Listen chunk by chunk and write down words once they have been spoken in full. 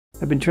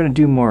I've been trying to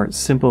do more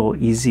simple,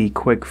 easy,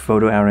 quick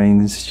photo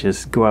outings.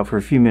 Just go out for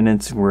a few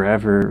minutes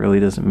wherever, it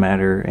really doesn't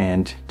matter,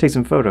 and take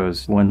some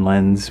photos. One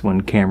lens, one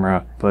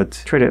camera,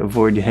 but try to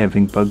avoid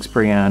having bug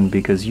spray on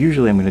because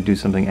usually I'm going to do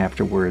something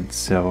afterwards.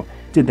 So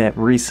did that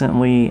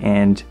recently,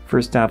 and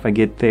first off I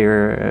get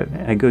there,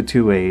 I go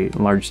to a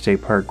large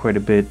state park quite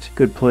a bit.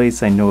 Good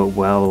place, I know it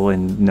well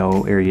and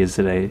know areas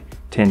that I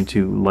tend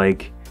to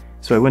like.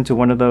 So I went to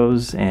one of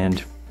those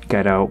and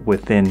got out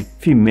within a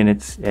few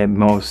minutes at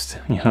most.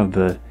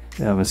 The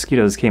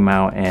mosquitoes came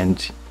out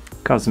and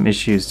caused some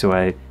issues, so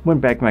I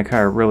went back to my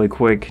car really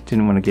quick,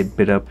 didn't want to get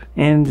bit up,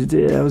 and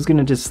I was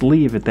gonna just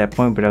leave at that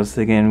point, but I was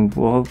thinking,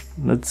 well,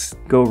 let's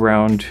go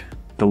around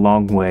the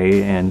long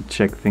way and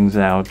check things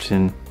out.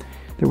 And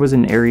there was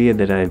an area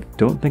that I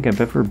don't think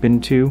I've ever been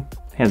to.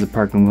 It has a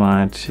parking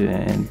lot,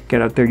 and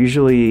got out there.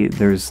 Usually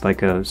there's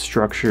like a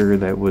structure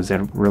that was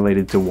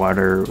related to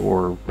water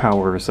or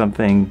power or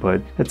something,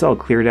 but that's all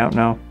cleared out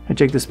now. I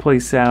checked this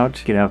place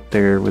out, get out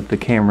there with the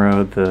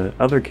camera, the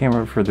other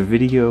camera for the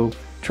video,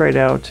 try it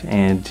out,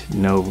 and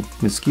no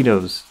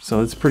mosquitoes.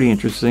 So it's pretty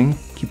interesting.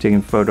 Keep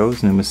taking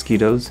photos, no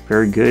mosquitoes,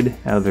 very good.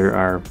 There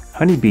are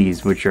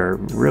honeybees, which are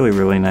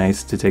really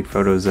nice to take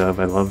photos of.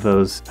 I love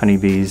those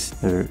honeybees.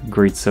 They're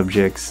great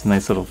subjects,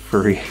 nice little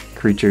furry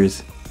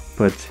creatures.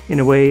 But in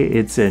a way,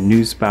 it's a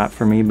new spot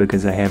for me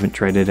because I haven't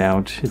tried it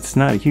out. It's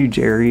not a huge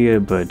area,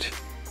 but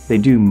they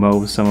do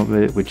mow some of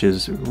it, which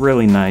is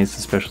really nice,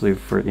 especially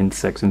for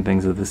insects and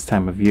things at this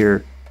time of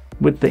year.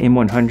 With the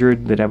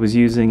M100 that I was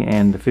using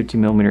and the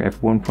 50mm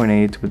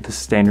f1.8 with the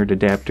standard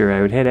adapter,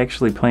 I had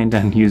actually planned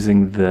on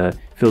using the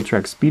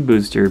Filtrek speed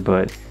booster,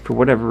 but for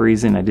whatever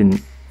reason I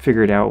didn't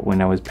figure it out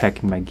when I was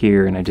packing my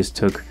gear, and I just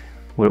took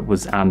what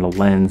was on the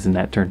lens, and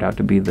that turned out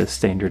to be the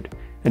standard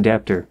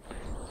adapter.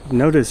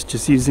 Notice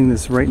just using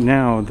this right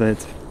now that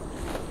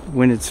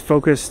when it's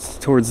focused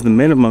towards the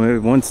minimum, it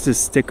wants to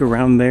stick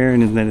around there,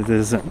 and then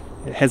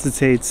it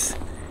hesitates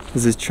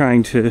as it's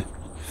trying to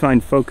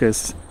find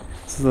focus.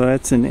 So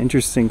that's an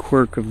interesting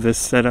quirk of this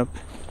setup.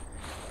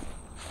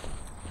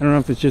 I don't know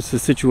if it's just a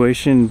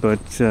situation, but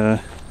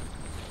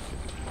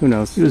who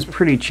knows. It was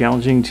pretty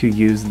challenging to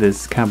use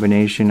this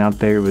combination out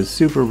there. It was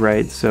super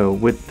bright, so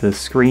with the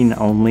screen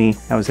only,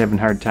 I was having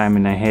a hard time,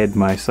 and I had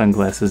my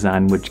sunglasses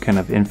on, which kind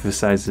of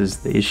emphasizes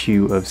the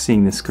issue of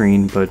seeing the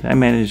screen, but I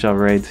managed all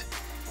right.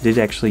 I did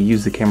actually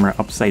use the camera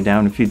upside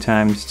down a few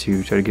times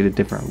to try to get a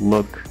different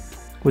look.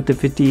 With the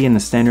 50 and the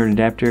standard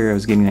adapter, I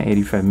was getting that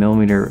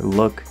 85mm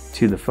look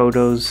to the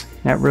photos.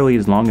 Not really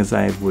as long as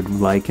I would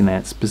like in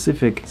that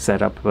specific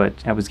setup, but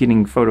I was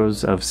getting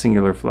photos of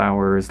singular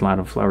flowers, a lot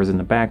of flowers in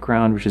the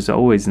background, which is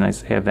always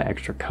nice to have that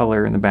extra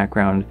color in the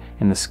background.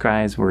 And the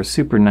skies were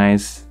super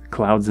nice,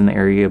 clouds in the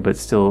area, but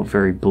still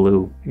very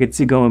blue. I could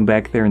see going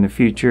back there in the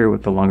future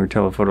with the longer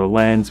telephoto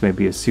lens,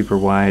 maybe a super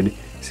wide.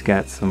 It's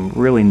got some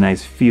really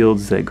nice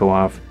fields that go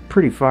off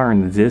pretty far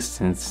in the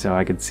distance, so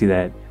I could see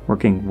that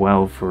working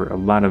well for a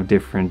lot of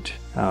different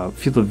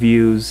field of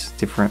views,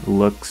 different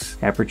looks,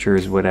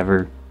 apertures,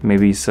 whatever.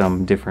 Maybe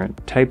some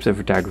different types of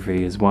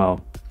photography as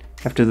well.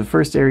 After the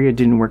first area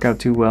didn't work out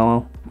too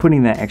well,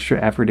 putting that extra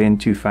effort in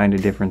to find a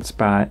different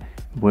spot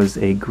was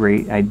a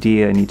great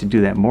idea. I need to do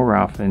that more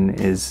often.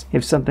 Is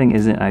if something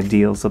isn't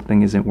ideal,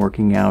 something isn't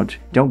working out,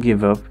 don't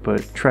give up,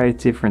 but try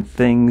different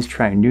things,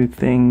 try new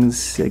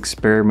things,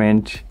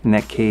 experiment. In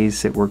that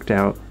case, it worked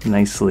out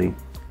nicely.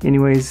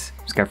 Anyways,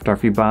 Sky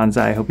Photography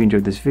Bonsai, I hope you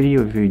enjoyed this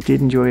video. If you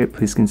did enjoy it,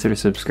 please consider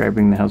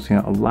subscribing. That helps me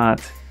out a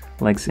lot.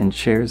 Likes and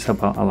shares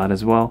help out a lot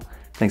as well.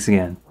 Thanks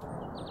again.